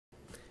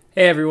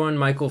Hey everyone,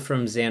 Michael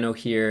from Xano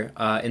here.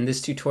 In this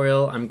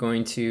tutorial, I'm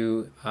going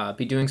to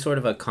be doing sort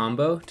of a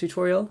combo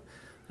tutorial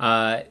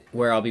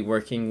where I'll be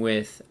working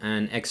with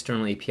an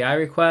external API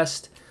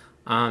request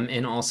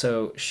and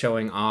also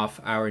showing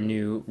off our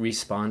new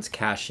response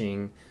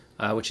caching,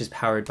 which is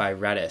powered by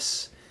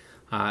Redis.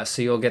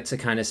 So you'll get to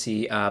kind of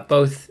see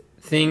both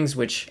things,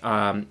 which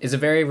is a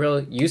very real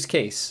use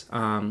case.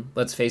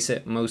 Let's face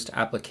it, most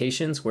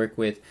applications work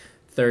with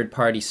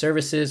third-party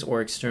services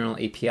or external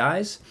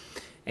APIs.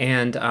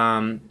 And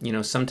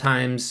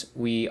sometimes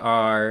we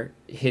are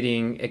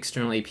hitting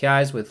external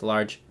APIs with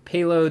large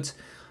payloads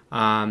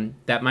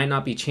that might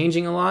not be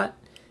changing a lot.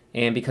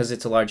 And because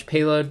it's a large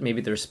payload,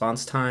 maybe the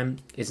response time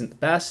isn't the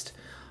best.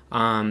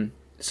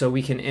 So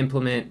we can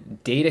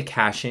implement data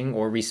caching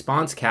or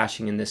response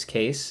caching in this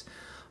case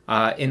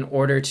in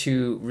order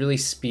to really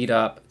speed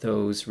up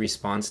those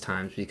response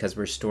times because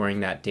we're storing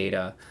that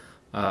data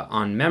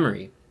on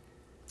memory.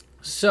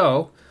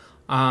 So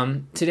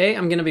today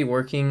I'm going to be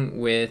working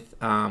with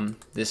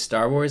this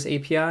Star Wars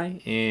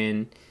API,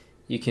 and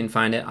you can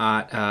find it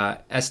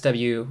at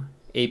swapi.dev.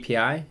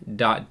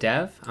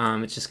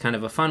 It's just kind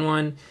of a fun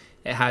one.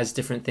 It has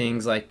different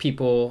things like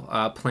people,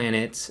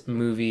 planets,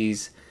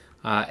 movies,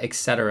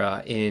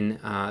 etc. in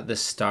the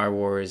Star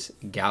Wars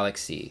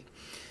galaxy.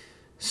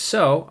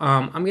 So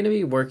I'm going to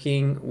be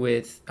working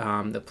with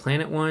the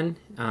planet one.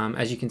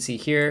 As you can see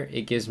here,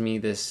 it gives me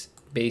this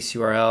base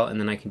URL, and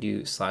then I can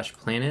do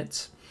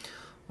 /planets.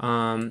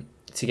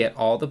 To get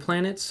all the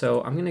planets.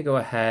 So I'm going to go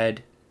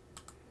ahead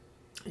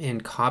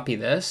and copy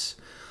this.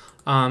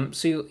 So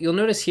you'll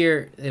notice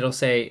here it'll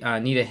say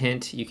need a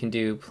hint. You can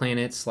do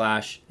planet /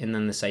 and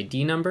then this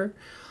ID number.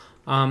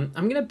 I'm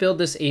going to build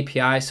this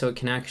API so it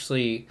can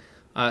actually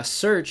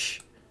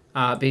search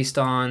based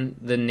on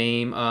the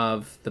name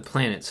of the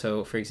planet.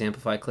 So for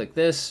example, if I click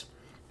this,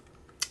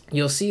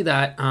 you'll see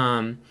that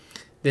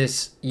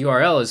this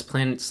URL is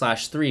planet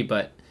 /3,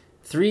 but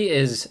 3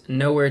 is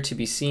nowhere to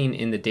be seen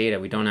in the data.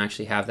 We don't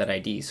actually have that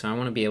ID. So I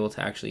want to be able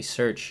to actually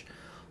search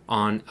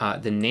on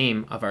the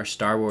name of our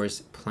Star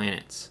Wars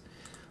planets.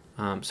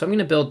 So I'm going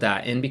to build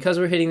that. And because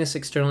we're hitting this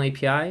external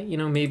API,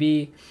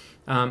 maybe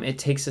it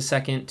takes a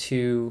second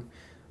to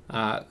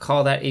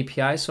call that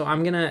API. So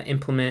I'm going to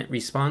implement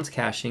response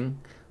caching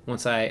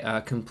once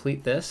I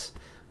complete this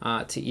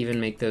to even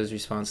make those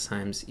response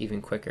times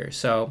even quicker.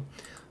 So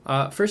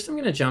first, I'm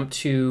going to jump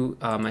to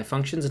my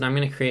functions, and I'm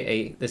going to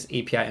create this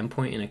API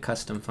endpoint in a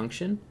custom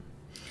function.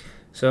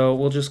 So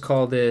we'll just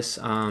call this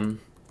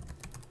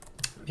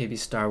maybe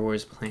Star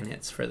Wars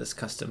planets for this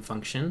custom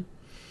function.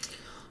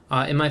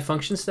 In my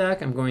function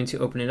stack, I'm going to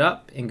open it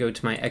up and go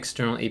to my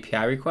external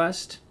API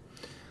request.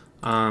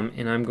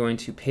 And I'm going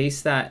to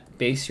paste that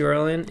base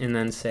URL in and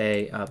then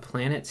say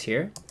planets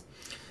here.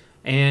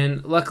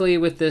 And luckily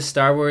with this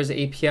Star Wars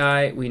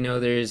API, we know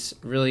there's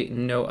really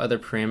no other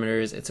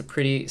parameters. It's a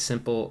pretty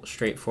simple,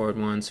 straightforward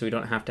one, so we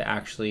don't have to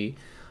actually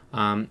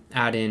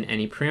add in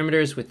any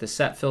parameters with the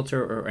set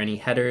filter or any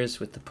headers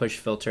with the push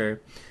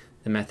filter.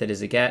 The method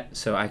is a get,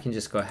 so I can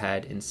just go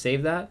ahead and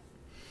save that.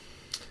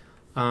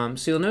 So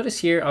you'll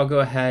notice here, I'll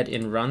go ahead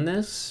and run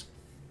this.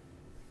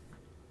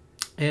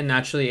 And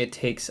naturally, it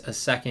takes a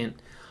second.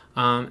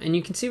 And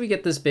you can see we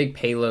get this big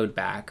payload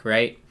back,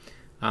 right?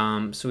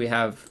 So we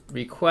have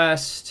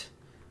request,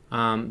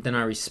 then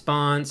our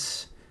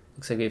response.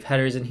 Looks like we have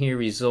headers in here,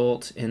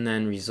 result, and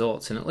then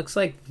results. And it looks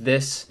like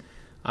this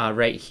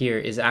right here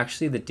is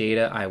actually the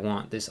data I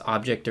want, this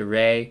object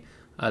array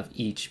of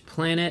each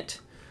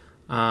planet.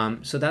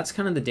 So that's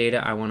kind of the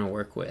data I want to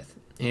work with.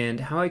 And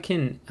how I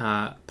can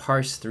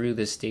parse through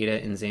this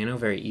data in Xano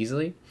very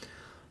easily,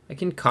 I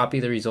can copy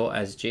the result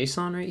as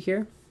JSON right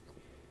here.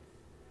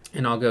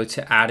 And I'll go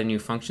to add a new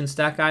function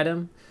stack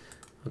item.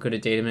 I'll go to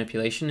data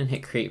manipulation and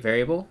hit create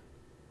variable.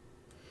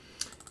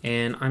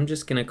 And I'm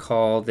just going to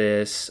call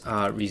this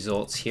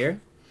results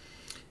here.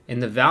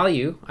 In the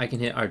value, I can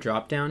hit our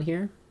drop down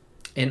here.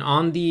 And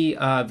on the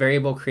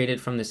variable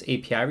created from this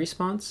API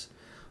response,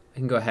 I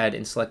can go ahead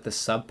and select the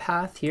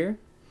subpath here.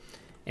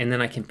 And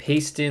then I can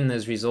paste in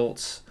those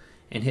results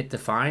and hit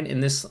define.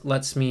 And this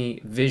lets me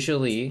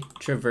visually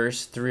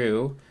traverse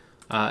through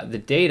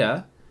the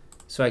data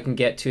so I can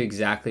get to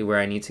exactly where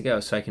I need to go.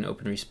 So I can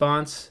open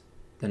response,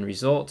 then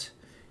result.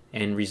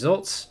 And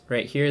results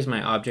right here is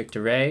my object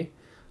array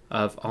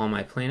of all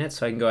my planets.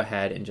 So I can go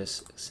ahead and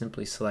just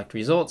simply select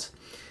results.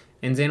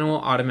 And Xano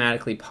will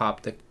automatically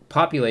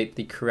populate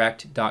the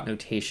correct dot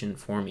notation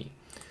for me.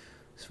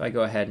 So if I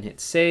go ahead and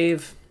hit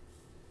save,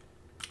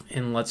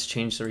 and let's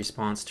change the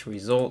response to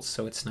results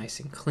so it's nice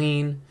and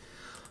clean.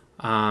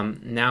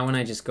 Now when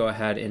I just go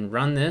ahead and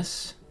run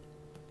this,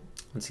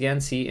 once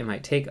again, see, it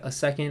might take a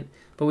second,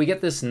 but we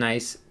get this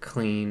nice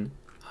clean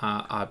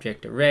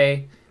object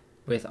array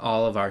with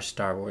all of our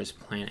Star Wars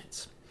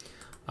planets.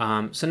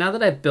 So now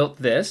that I've built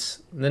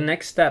this, the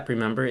next step,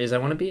 remember, is I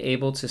want to be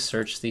able to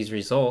search these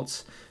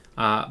results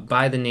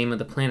by the name of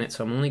the planet.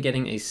 So I'm only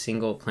getting a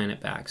single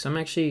planet back. So I'm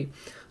actually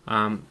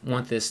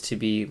want this to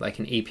be like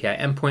an API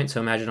endpoint.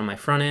 So imagine on my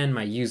front end,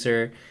 my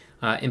user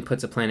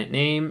inputs a planet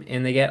name,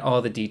 and they get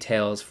all the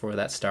details for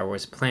that Star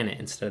Wars planet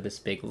instead of this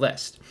big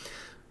list,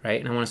 right?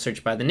 And I want to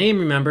search by the name,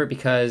 remember,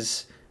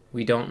 because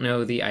we don't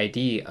know the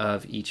ID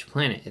of each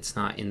planet. It's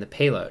not in the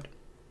payload.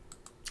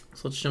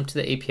 So let's jump to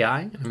the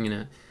API. I'm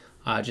going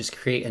to just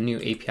create a new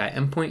API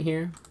endpoint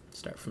here,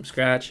 start from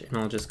scratch, and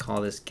I'll just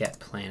call this get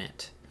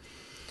planet.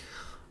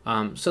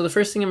 So the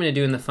first thing I'm going to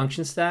do in the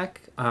function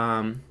stack,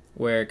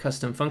 where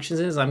custom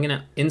functions is, I'm going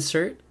to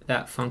insert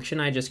that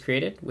function I just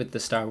created with the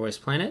Star Wars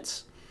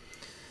planets.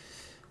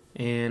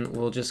 And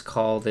we'll just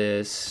call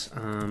this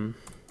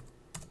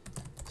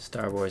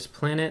Star Wars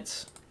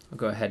planets. I'll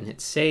go ahead and hit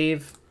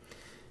save.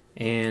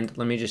 And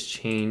let me just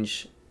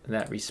change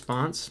that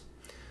response.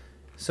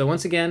 So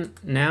once again,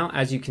 now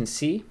as you can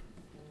see,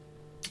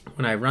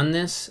 when I run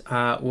this,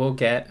 we'll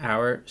get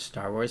our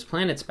Star Wars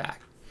planets back.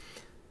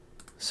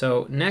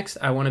 So next,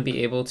 I want to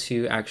be able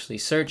to actually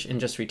search and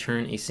just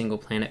return a single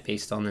planet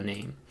based on the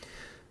name.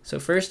 So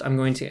first, I'm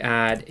going to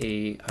add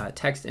a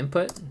text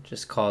input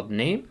just called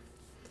name.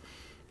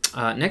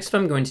 Next, what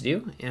I'm going to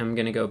do, I'm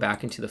going to go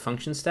back into the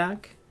function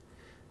stack.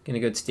 I'm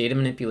going to go to data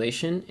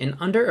manipulation. And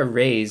under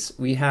arrays,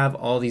 we have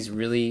all these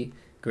really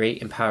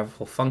great and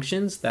powerful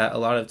functions that a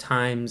lot of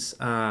times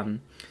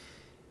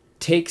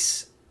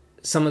takes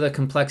some of the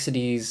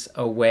complexities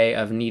away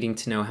of needing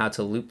to know how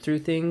to loop through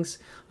things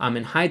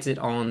and hides it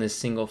all in this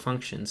single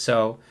function.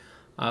 So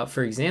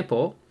for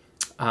example,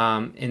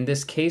 in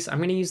this case, I'm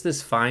going to use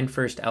this find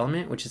first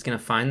element, which is going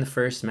to find the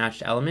first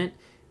matched element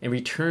and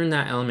return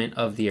that element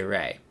of the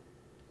array.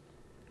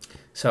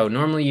 So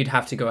normally you'd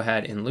have to go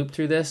ahead and loop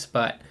through this,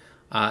 but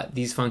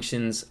these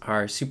functions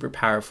are super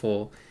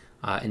powerful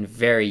and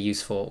very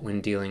useful when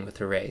dealing with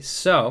arrays.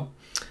 So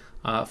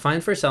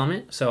find first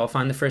element. So I'll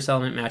find the first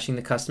element matching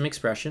the custom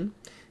expression.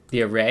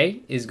 The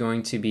array is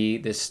going to be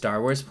this Star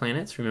Wars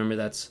planets. Remember,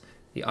 that's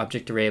the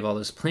object array of all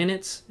those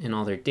planets and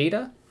all their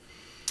data.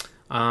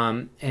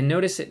 And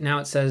notice it now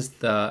it says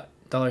the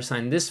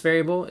 $this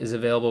variable is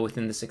available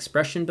within this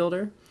expression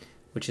builder,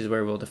 which is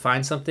where we'll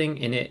define something,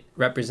 and it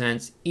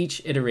represents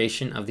each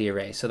iteration of the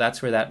array. So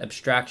that's where that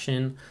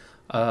abstraction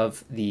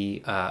of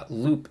the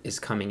loop is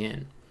coming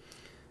in.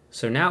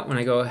 So now when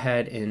I go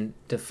ahead and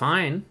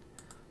define,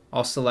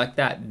 I'll select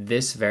that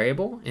this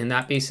variable, and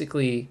that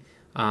basically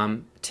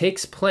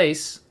takes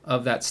place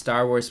of that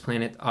Star Wars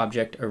planet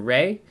object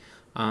array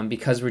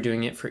because we're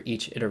doing it for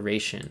each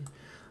iteration.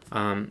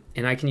 And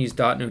I can use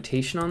dot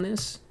notation on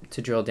this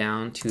to drill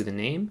down to the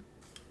name.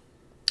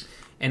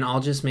 And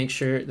I'll just make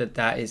sure that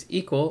that is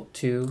equal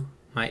to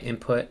my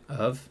input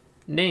of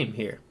name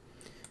here.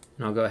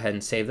 And I'll go ahead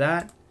and save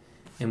that.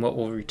 And what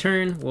we'll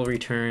return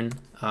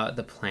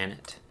the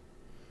planet.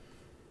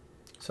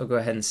 So I'll go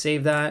ahead and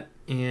save that.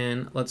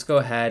 And let's go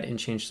ahead and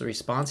change the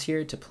response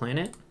here to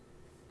planet.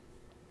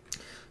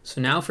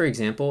 So now, for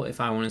example, if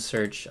I want to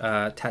search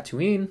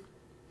Tatooine,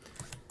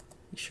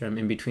 make sure I'm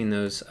in between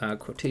those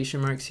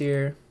quotation marks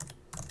here.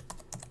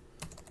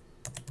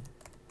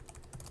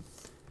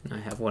 And I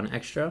have one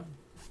extra.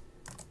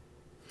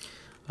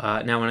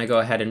 Now when I go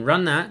ahead and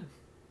run that,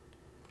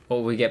 what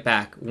will we get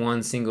back?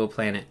 One single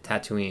planet,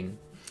 Tatooine.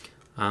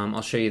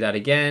 I'll show you that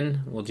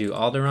again. We'll do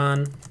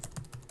Alderaan.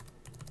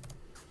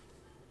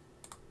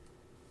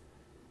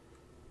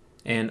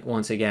 And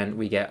once again,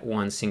 we get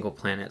one single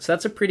planet. So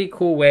that's a pretty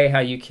cool way how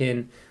you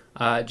can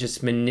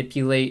just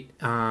manipulate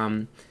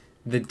the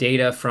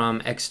data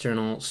from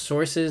external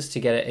sources to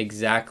get it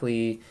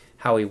exactly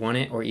how we want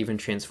it or even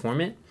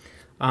transform it.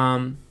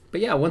 But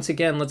yeah, once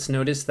again, let's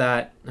notice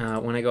that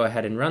when I go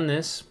ahead and run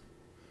this,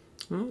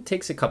 well, it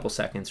takes a couple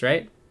seconds,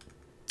 right?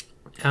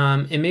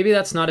 And maybe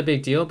that's not a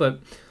big deal, but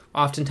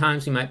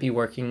oftentimes we might be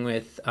working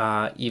with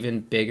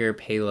even bigger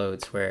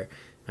payloads where it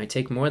might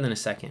take more than a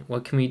second.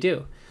 What can we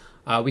do?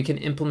 We can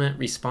implement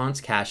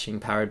response caching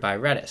powered by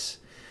Redis.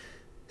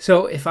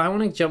 So if I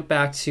want to jump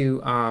back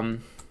to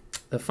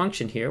the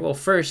function here, well,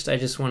 first I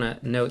just want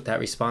to note that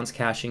response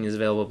caching is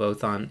available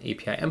both on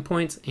API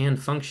endpoints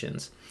and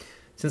functions.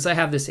 Since I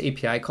have this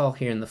API call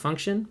here in the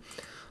function,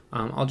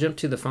 I'll jump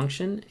to the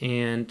function,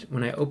 and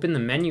when I open the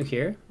menu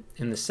here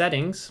in the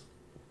settings,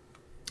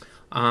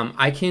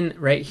 I can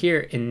right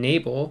here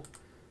enable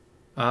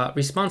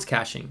response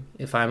caching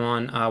if I'm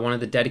on one of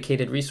the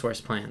dedicated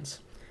resource plans.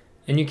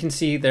 And you can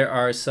see there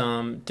are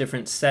some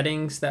different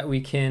settings that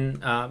we can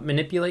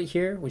manipulate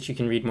here, which you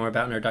can read more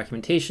about in our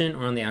documentation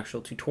or on the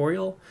actual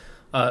tutorial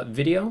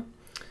video.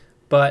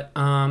 But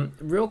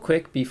real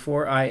quick,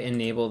 before I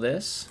enable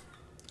this,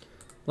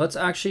 let's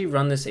actually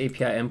run this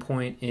API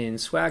endpoint in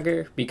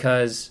Swagger,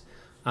 because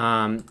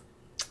it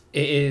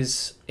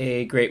is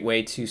a great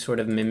way to sort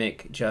of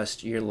mimic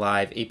just your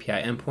live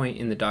API endpoint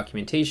in the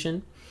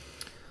documentation.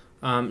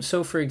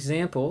 So for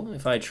example,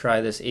 if I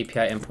try this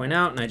API endpoint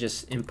out and I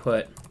just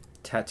input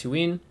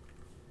Tatooine,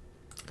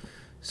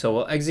 so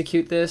we'll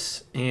execute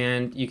this,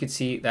 and you can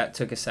see that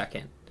took a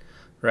second,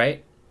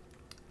 right?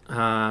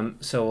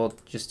 So we'll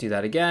just do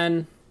that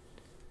again,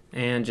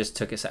 and just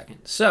took a second.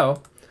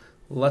 So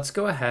let's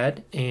go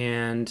ahead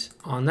and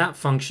on that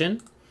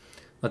function,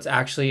 let's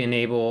actually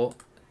enable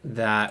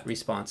that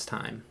response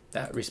time,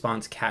 that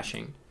response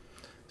caching.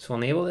 So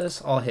we'll enable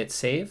this. I'll hit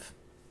save.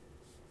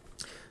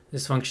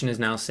 This function is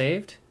now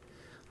saved.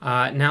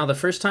 Now the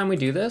first time we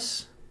do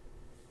this,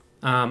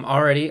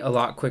 already a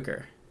lot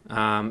quicker.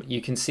 You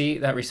can see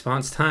that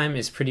response time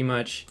is pretty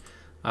much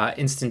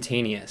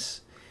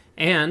instantaneous.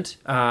 And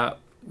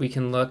we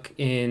can look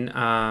in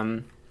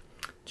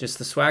just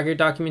the Swagger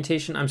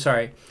documentation. I'm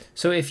sorry.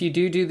 So if you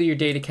do your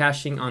data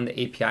caching on the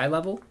API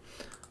level,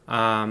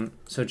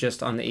 so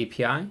just on the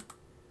API,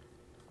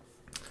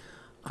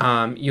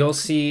 you'll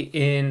see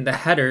in the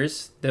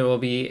headers, there will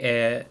be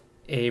a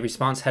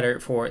response header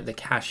for the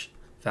cache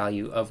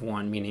value of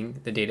 1, meaning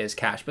the data is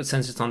cached. But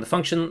since it's on the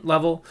function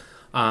level,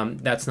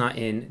 that's not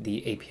in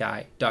the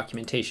API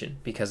documentation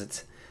because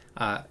it's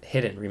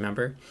hidden,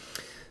 remember?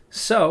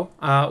 So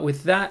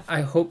with that,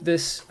 I hope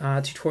this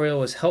tutorial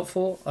was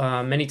helpful.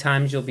 Many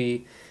times you'll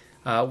be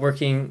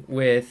working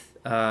with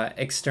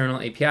external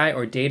API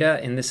or data,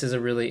 and this is a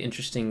really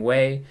interesting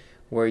way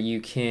where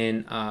you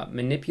can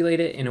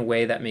manipulate it in a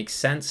way that makes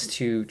sense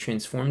to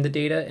transform the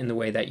data in the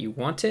way that you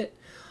want it.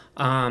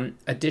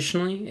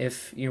 Additionally,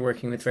 if you're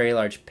working with very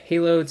large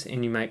payloads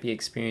and you might be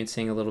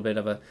experiencing a little bit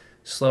of a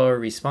slower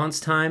response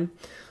time,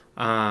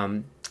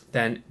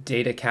 then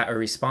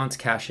response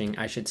caching,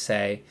 I should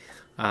say,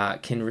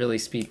 can really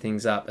speed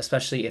things up,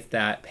 especially if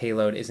that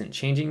payload isn't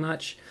changing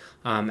much.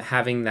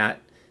 Having that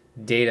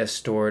data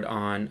stored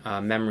on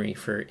memory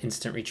for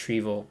instant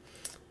retrieval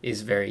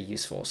is very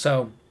useful.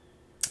 So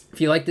if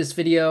you like this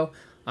video,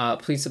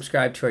 please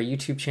subscribe to our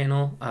YouTube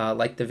channel,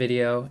 like the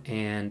video,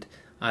 and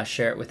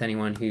share it with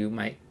anyone who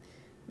might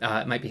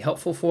be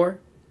helpful for.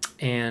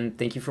 And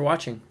thank you for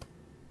watching.